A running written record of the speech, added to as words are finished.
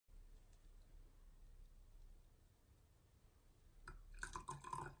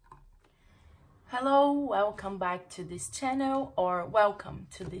Hello, welcome back to this channel, or welcome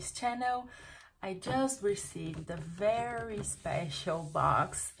to this channel. I just received a very special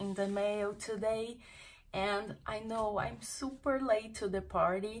box in the mail today, and I know I'm super late to the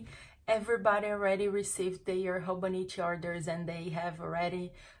party. Everybody already received their Hobonichi orders and they have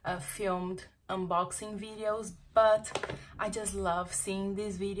already filmed unboxing videos, but I just love seeing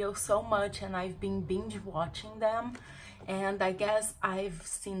these videos so much and I've been binge watching them. And I guess I've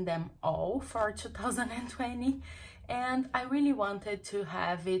seen them all for 2020, and I really wanted to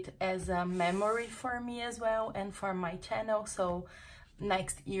have it as a memory for me as well and for my channel, so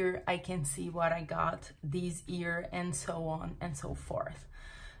next year I can see what I got this year and so on and so forth.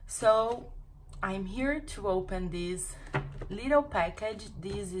 So I'm here to open this little package.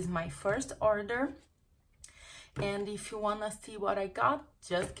 This is my first order, and if you want to see what I got,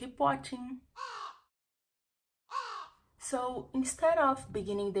 just keep watching. So instead of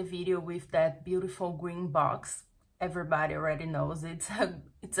beginning the video with that beautiful green box, everybody already knows it's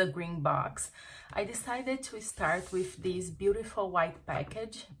a green box, I decided to start with this beautiful white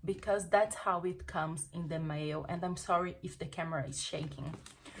package because that's how it comes in the mail, and I'm sorry if the camera is shaking.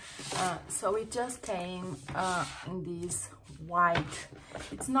 So it just came in this white,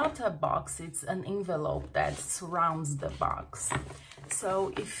 it's not a box, it's an envelope that surrounds the box.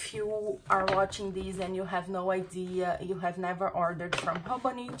 So if you are watching this and you have no idea, you have never ordered from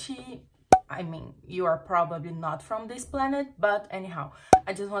Hobonichi, I mean, you are probably not from this planet, but anyhow,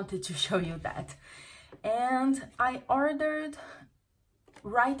 I just wanted to show you that. And I ordered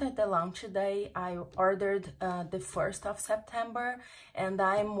right at the launch day. I ordered the 1st of September, and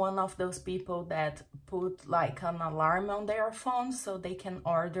I'm one of those people that put like an alarm on their phone so they can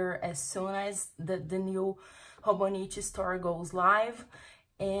order as soon as the new Hobonichi store goes live.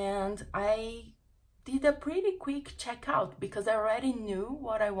 And I did a pretty quick checkout because I already knew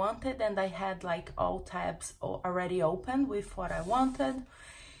what I wanted and I had like all tabs already open with what I wanted.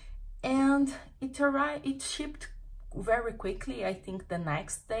 And it shipped very quickly, I think the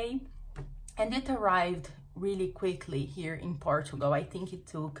next day, and it arrived really quickly here in Portugal. I think it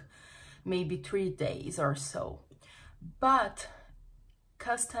took maybe 3 days or so, but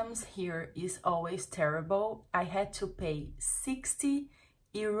customs here is always terrible. I had to pay 60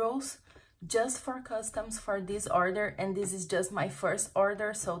 euros just for customs for this order, and this is just my first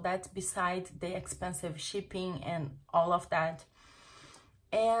order, so that's beside the expensive shipping and all of that.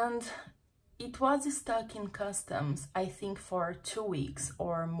 And it was stuck in customs, I think, for 2 weeks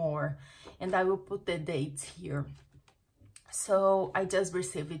or more, and I will put the dates here. So I just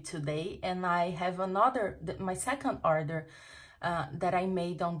received it today, and I have my second order that I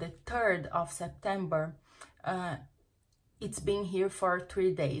made on the 3rd of September. It's been here for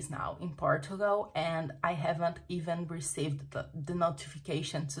 3 days now in Portugal, and I haven't even received the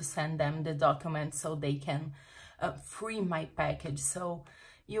notification to send them the documents so they can free my package. So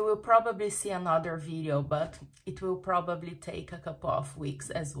you will probably see another video, but it will probably take a couple of weeks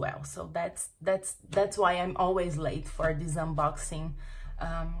as well. So that's why I'm always late for these unboxing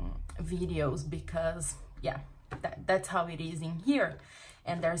videos, because yeah, that's how it is in here,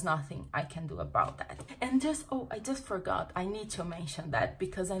 and there's nothing I can do about that. And I just forgot, I need to mention that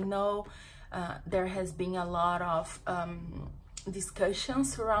because I know there has been a lot of discussion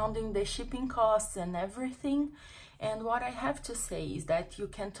surrounding the shipping costs and everything. And what I have to say is that you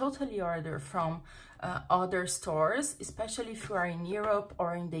can totally order from other stores, especially if you are in Europe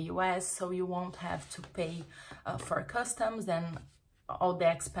or in the US, so you won't have to pay for customs and all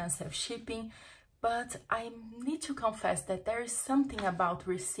the expensive shipping. But I need to confess that there is something about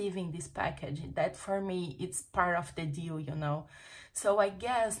receiving this package that for me, it's part of the deal, you know. So I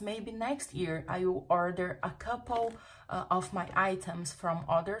guess maybe next year I will order a couple of my items from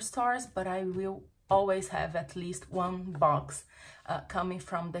other stores, but I will always have at least one box coming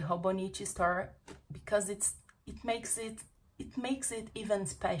from the Hobonichi store, because it makes it even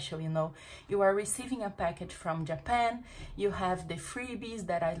special, you know. You are receiving a package from Japan, you have the freebies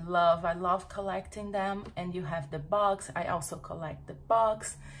that I love collecting them, and you have the box. I also collect the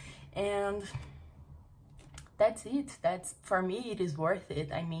box, and that's it. For me, it is worth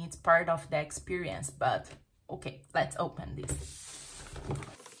it. I mean, it's part of the experience. But okay, let's open this.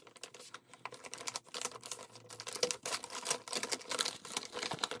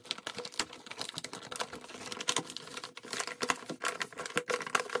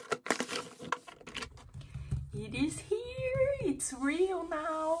 It is here, it's real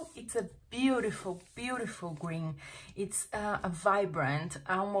now. It's a beautiful, beautiful green. It's a vibrant,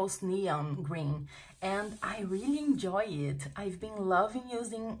 almost neon green, and I really enjoy it. I've been loving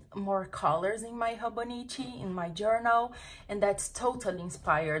using more colors in my Hobonichi, in my journal, and that's totally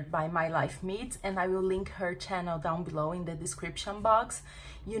inspired by My Life Meets, and I will link her channel down below in the description box.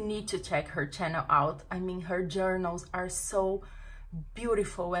 You need to check her channel out. I mean, her journals are so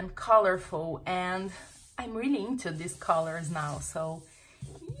beautiful and colorful, and I'm really into these colors now, so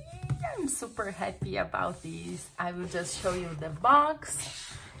yeah, I'm super happy about these. I will just show you the box.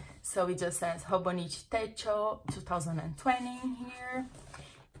 So it just says Hobonichi Techo 2020 here,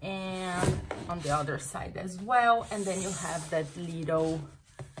 and on the other side as well. And then you have that little,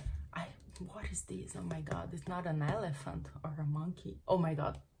 what is this? Oh my god, it's not an elephant or a monkey. Oh my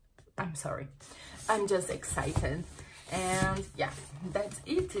god, I'm sorry. I'm just excited. And yeah, that's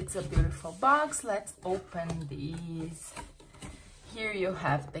it. It's a beautiful box. Let's open these. Here you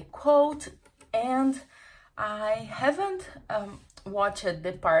have the quote, and I haven't watched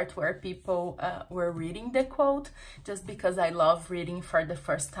the part where people were reading the quote, just because I love reading for the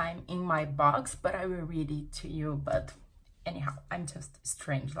first time in my box, but I will read it to you. But anyhow, I'm just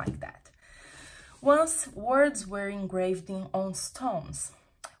strange like that. Once words were engraved on stones.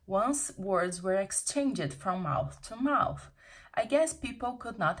 Once words were exchanged from mouth to mouth. I guess people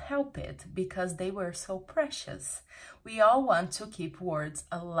could not help it because they were so precious. We all want to keep words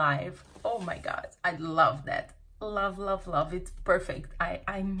alive. Oh my god, I love that. Love, love, love. It's perfect.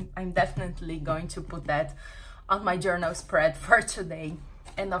 I'm definitely going to put that on my journal spread for today.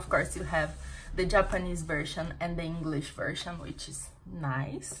 And of course you have the Japanese version and the English version, which is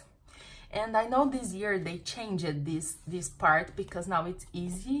nice. And I know this year they changed this part because now it's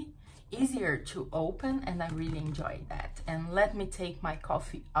easier to open, and I really enjoy that. And let me take my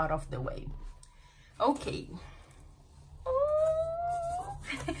coffee out of the way. Okay.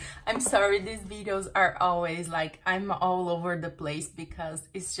 I'm sorry, these videos are always like, I'm all over the place because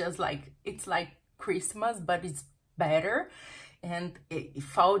it's just like, it's like Christmas, but it's better. And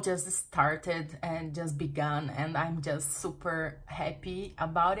fall just started and just begun, and I'm just super happy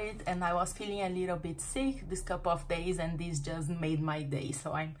about it. And I was feeling a little bit sick this couple of days, and this just made my day.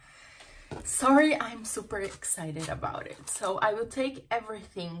 So I'm sorry, I'm super excited about it. So I will take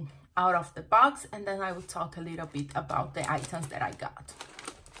everything out of the box, and then I will talk a little bit about the items that I got.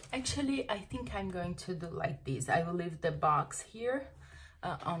 Actually, I think I'm going to do like this. I will leave the box here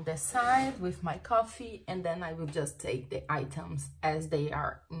on the side with my coffee, and then I will just take the items as they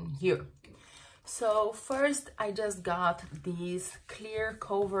are in here. So first, I just got this clear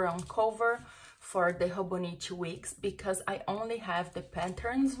cover on cover for the Hobonichi Weeks because I only have the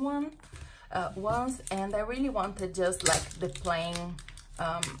patterns ones, and I really wanted just like the plain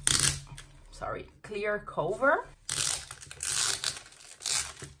clear cover,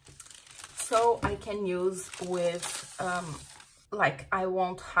 so I can use with like I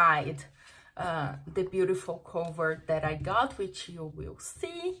won't hide the beautiful cover that I got, which you will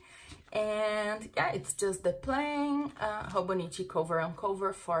see. And yeah, it's just the plain Hobonichi cover on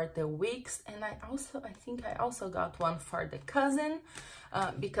cover for the weeks. And I think I also got one for the cousin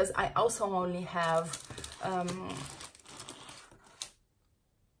because I also only have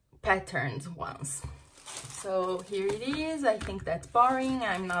patterns ones. So here it is. I think that's boring.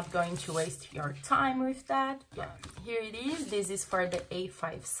 I'm not going to waste your time with that. Yeah, here it is. This is for the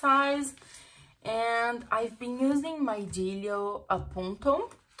A5 size. And I've been using my Giglio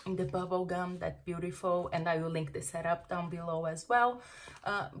Appunto in the bubble gum, that beautiful, and I will link the setup down below as well.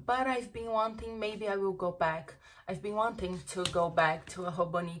 But I've been wanting, maybe I will go back. I've been wanting to go back to a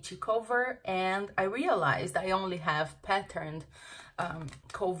Hobonichi cover, and I realized I only have patterned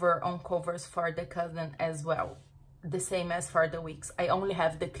cover on covers for the cousin as well, the same as for the weeks. I only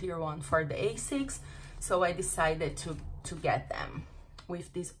have the clear one for the A6, so I decided to get them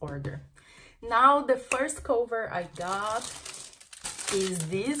with this order. Now the first cover I got is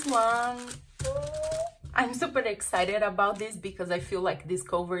this one. I'm super excited about this because I feel like this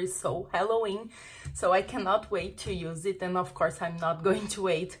cover is so Halloween, so I cannot wait to use it. And of course I'm not going to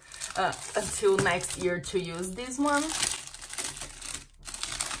wait until next year to use this one.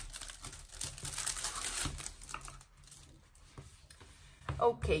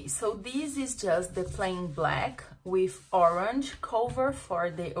 Okay, so this is just the plain black with orange cover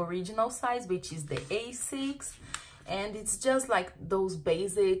for the original size, which is the A6. And it's just like those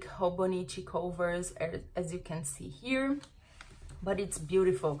basic Hobonichi covers, as you can see here. But it's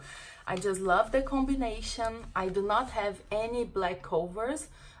beautiful. I just love the combination. I do not have any black covers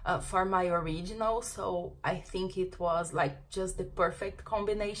for my original, so I think it was like just the perfect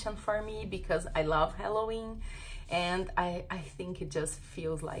combination for me because I love Halloween. and I think it just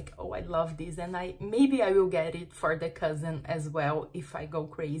feels like, oh, I love this, and maybe I will get it for the cousin as well if I go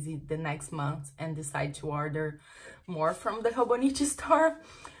crazy the next month and decide to order more from the Hobonichi store.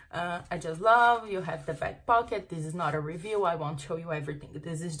 I just love, you have the back pocket. This is not a review, I won't show you everything,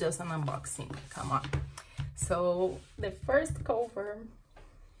 this is just an unboxing, come on. So the first cover,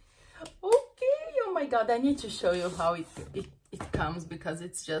 okay, oh my god, I need to show you how it comes because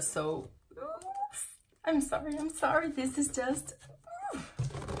it's just so, I'm sorry, this is just,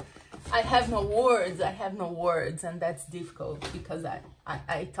 I have no words, and that's difficult because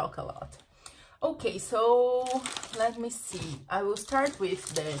I talk a lot. Okay, so let me see. I will start with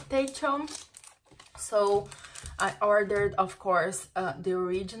the techo. So I ordered, of course, the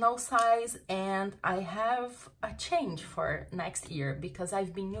original size, and I have a change for next year because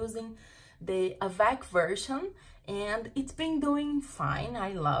I've been using the Avec version and it's been doing fine.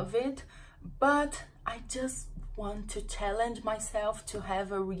 I love it, but I just want to challenge myself to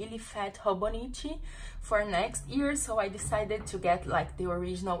have a really fat Hobonichi for next year, so I decided to get like the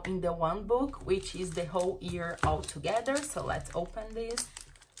original in the one book, which is the whole year all together. So let's open this.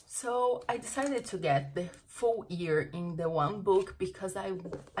 So I decided to get the full year in the one book because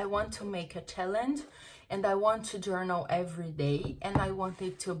I want to make a challenge and I want to journal every day, and I want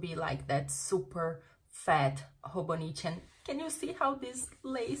it to be like that super fat Hobonichi. And can you see how this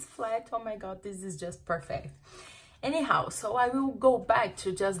lays flat? Oh my god, this is just perfect. Anyhow, so I will go back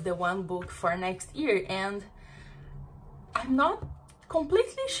to just the one book for next year, and I'm not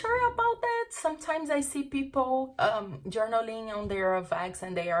completely sure about that. Sometimes I see people journaling on their Avecs,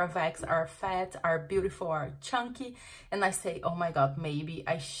 and their Avecs are fat, are beautiful, are chunky, and I say, oh my god, maybe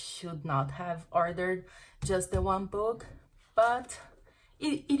I should not have ordered just the one book, but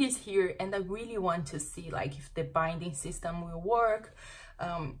it is here, and I really want to see like if the binding system will work,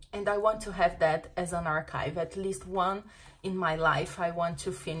 and I want to have that as an archive, at least one in my life. I want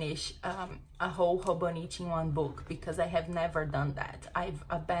to finish a whole Hobonichi in one book because I have never done that. I've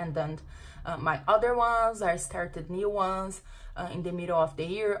abandoned my other ones. I started new ones in the middle of the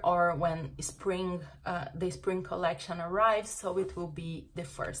year or when the spring collection arrives, so it will be the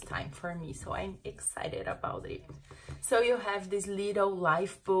first time for me, so I'm excited about it. So you have this little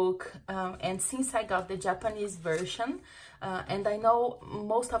life book, and since I got the Japanese version, and I know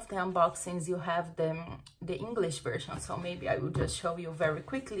most of the unboxings you have the English version, so maybe I will just show you very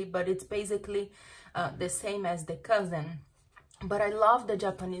quickly, but it's basically the same as the cousin. But I love the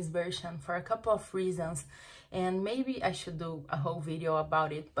Japanese version for a couple of reasons, and maybe I should do a whole video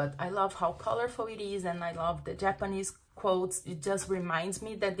about it, but I love how colorful it is, and I love the Japanese quotes. It just reminds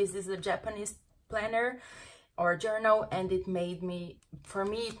me that this is a Japanese planner or journal, and for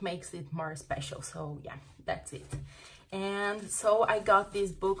me it makes it more special. So yeah, that's it. And so I got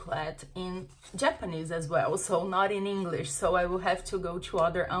this booklet in Japanese as well, so not in English, so I will have to go to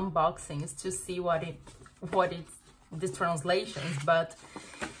other unboxings to see what it's the translations, but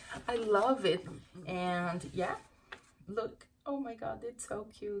I love it. And yeah, look, oh my god, it's so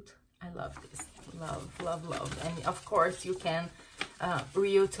cute. I love this, love. And of course you can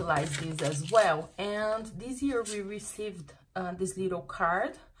reutilize these as well. And this year we received this little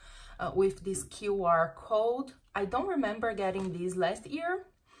card with this QR code. I don't remember getting this last year.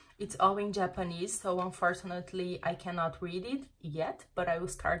 It's all in Japanese, so unfortunately I cannot read it yet, but I will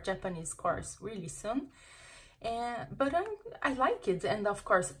start Japanese course really soon. But I like it, and of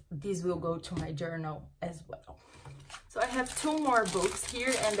course this will go to my journal as well. So I have two more books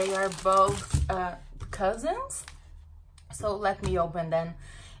here, and they are both cousins. So let me open them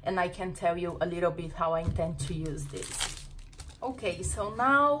and I can tell you a little bit how I intend to use this. Okay, so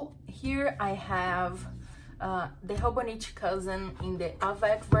now here I have the Hobonichi cousin in the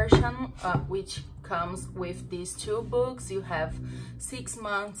Avec version, which comes with these two books. You have 6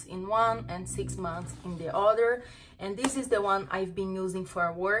 months in one and 6 months in the other, and this is the one I've been using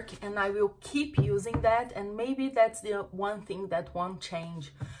for work, and I will keep using that, and maybe that's the one thing that won't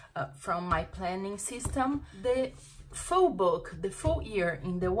change from my planning system. The full book, the full year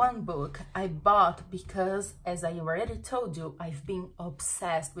in the one book, I bought because, as I already told you, I've been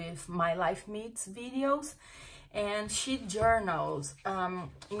obsessed with My Life Meets videos, and she journals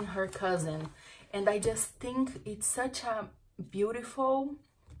in her cousin, and I just think it's such a beautiful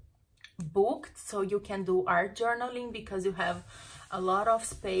book. So you can do art journaling because you have a lot of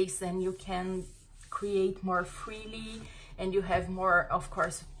space and you can create more freely, and you have more, of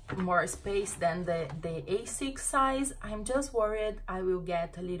course, more space than the A6 size. I'm just worried I will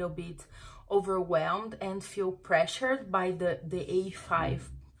get a little bit overwhelmed and feel pressured by the A5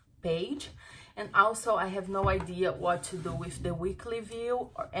 page. And also I have no idea what to do with the weekly view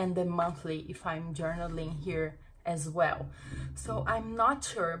and the monthly if I'm journaling here as well. So I'm not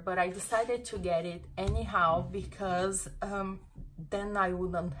sure, but I decided to get it anyhow because then I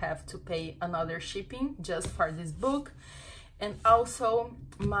wouldn't have to pay another shipping just for this book. And also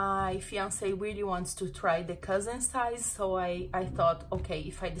my fiance really wants to try the cousin size, so I thought, okay,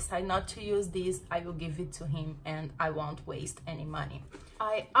 if I decide not to use this, I will give it to him and I won't waste any money.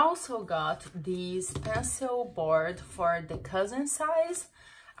 I also got this pencil board for the cousin size.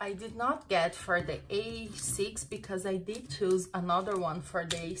 I did not get for the A6 because I did choose another one for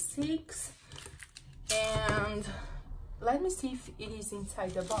the A6. And let me see if it is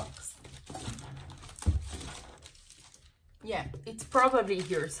inside the box. Yeah, it's probably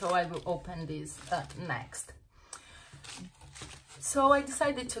here, so I will open this next. So I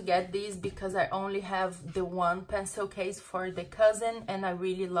decided to get this because I only have the one pencil case for the cousin and I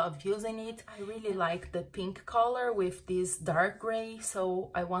really love using it. I really like the pink color with this dark gray,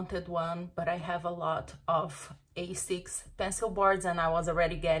 so I wanted one, but I have a lot of A6 pencil boards and I was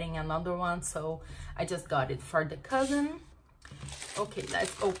already getting another one, so I just got it for the cousin. Okay,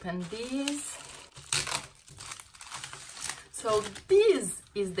 let's open this. So this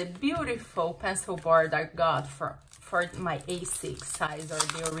is the beautiful pencil board I got for my A6 size, or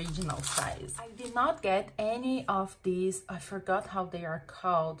the original size. I did not get any of these, I forgot how they are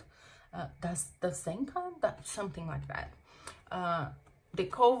called, that's the Senkan, something like that. The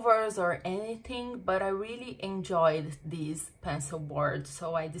covers or anything, but I really enjoyed this pencil board,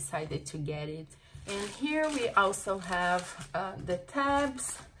 so I decided to get it. And here we also have the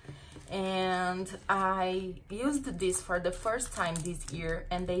tabs. And I used this for the first time this year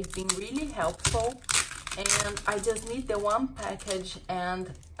and they've been really helpful, and I just need the one package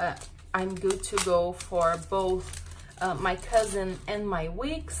and I'm good to go for both my cousin and my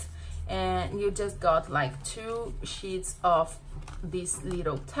weeks. And you just got like 2 sheets of these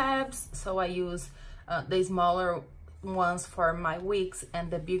little tabs, so I use the smaller ones for my weeks and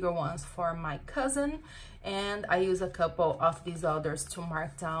the bigger ones for my cousin, and I use a couple of these others to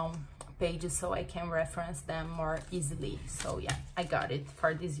mark down pages so I can reference them more easily. So yeah, I got it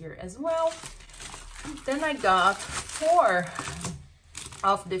for this year as well. Then I got 4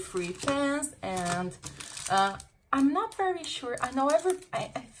 of the free pens, and I'm not very sure. I know I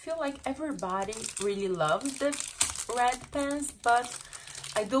feel like everybody really loves the red pens, but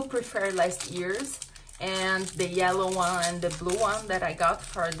I do prefer last year's and the yellow one and the blue one that I got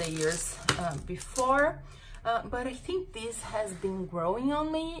for the years before. But I think this has been growing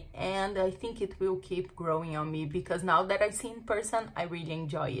on me, and I think it will keep growing on me because now that I see in person, I really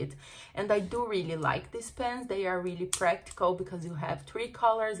enjoy it. And I do really like these pens. They are really practical because you have 3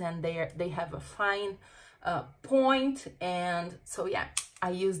 colors and they have a fine point, and so yeah,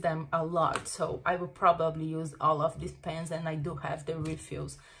 I use them a lot. So I will probably use all of these pens, and I do have the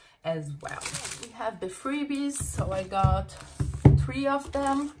refills as well. We have the freebies, so I got 3 of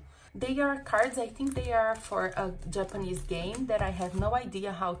them. They are cards. I think they are for a Japanese game that I have no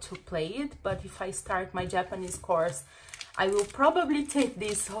idea how to play it, but if I start my Japanese course, I will probably take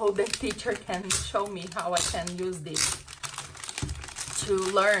this so the teacher can show me how I can use this to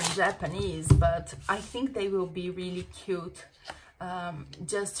learn Japanese. But I think they will be really cute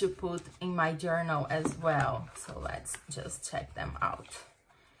just to put in my journal as well. So let's just check them out.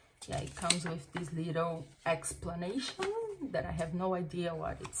 Yeah, it comes with this little explanation that I have no idea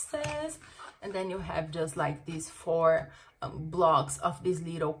what it says. And then you have just like these 4 blocks of these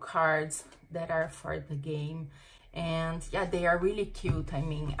little cards that are for the game. And yeah, they are really cute. I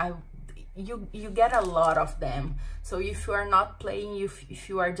mean, you get a lot of them. So if you are not playing, if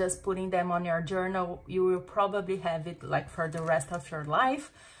you are just putting them on your journal, you will probably have it like for the rest of your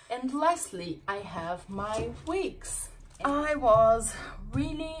life. And lastly, I have my wigs. I was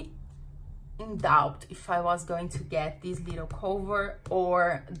really in doubt if I was going to get this little cover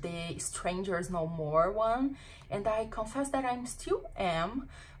or the Strangers No More one, and I confess that I still am,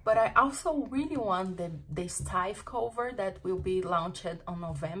 but I also really want the Stiff cover that will be launched on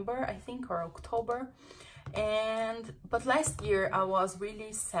November, I think, or October. But last year I was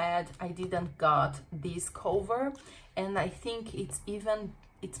really sad I didn't got this cover, and I think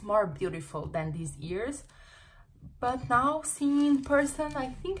it's more beautiful than these years. But now seeing in person, I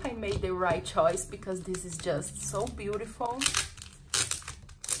think I made the right choice because this is just so beautiful.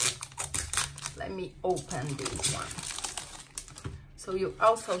 Let me open this one. So you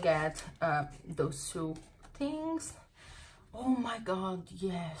also get those 2 things. Oh my God,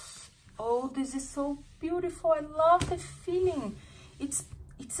 yes. Oh, this is so beautiful. I love the feeling. It's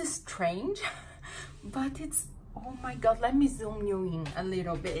strange, but it's, oh my God, let me zoom you in a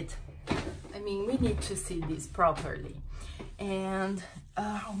little bit. I mean, we need to see this properly. And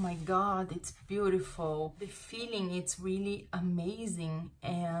Oh my god, it's beautiful. The feeling, it's really amazing,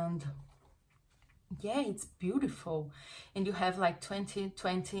 and yeah, it's beautiful. And you have like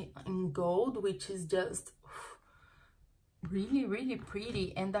 2020 in gold, which is just really, really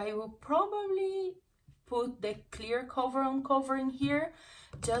pretty. And I will probably put the clear cover in here,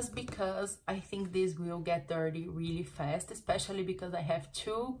 just because I think this will get dirty really fast, especially because I have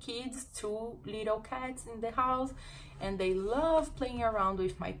two kids, two little cats in the house, and they love playing around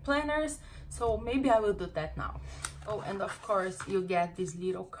with my planners, so maybe I will do that now. Oh, and of course you get this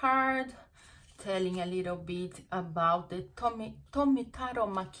little card telling a little bit about the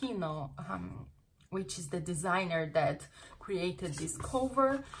Tomitaro Makino, which is the designer that created this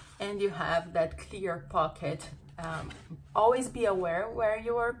cover. And you have that clear pocket. Always be aware where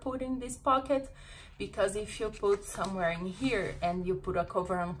you are putting this pocket, because if you put somewhere in here and you put a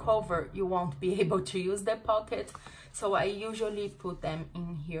cover on cover, you won't be able to use the pocket. So I usually put them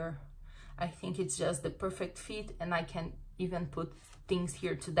in here. I think it's just the perfect fit, and I can even put things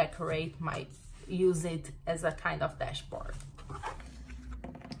here to decorate use it as a kind of dashboard.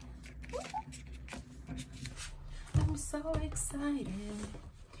 I'm so excited.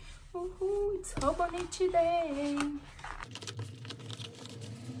 Woohoo, it's Hobonichi day.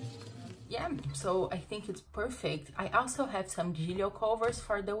 Yeah, so I think it's perfect. I also have some Giglio covers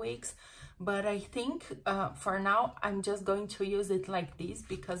for the wigs, but I think for now I'm just going to use it like this,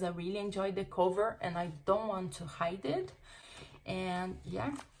 because I really enjoy the cover and I don't want to hide it. And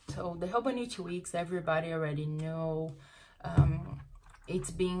yeah, so the Hobonichi wigs, everybody already know.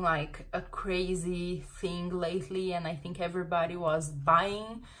 It's been like a crazy thing lately, and I think everybody was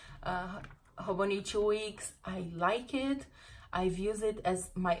buying Hobonichi wigs. I like it. I've used it as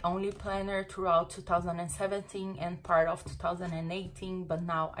my only planner throughout 2017 and part of 2018, but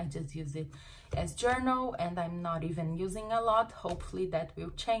now I just use it as journal, and I'm not even using a lot. Hopefully that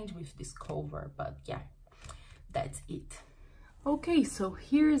will change with this cover, but yeah, that's it. Okay, so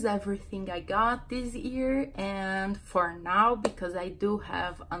here's everything I got this year, and for now, because I do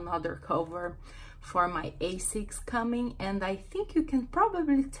have another cover for my A6 coming, and I think you can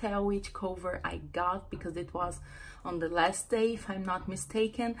probably tell which cover I got because it was on the last day, if I'm not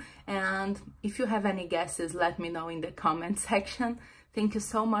mistaken. And if you have any guesses, let me know in the comment section. Thank you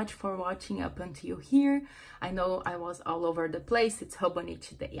so much for watching up until here. I know I was all over the place. It's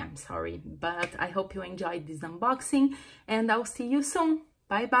Hobonichi day, I'm sorry. But I hope you enjoyed this unboxing, and I'll see you soon.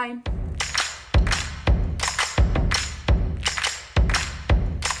 Bye bye.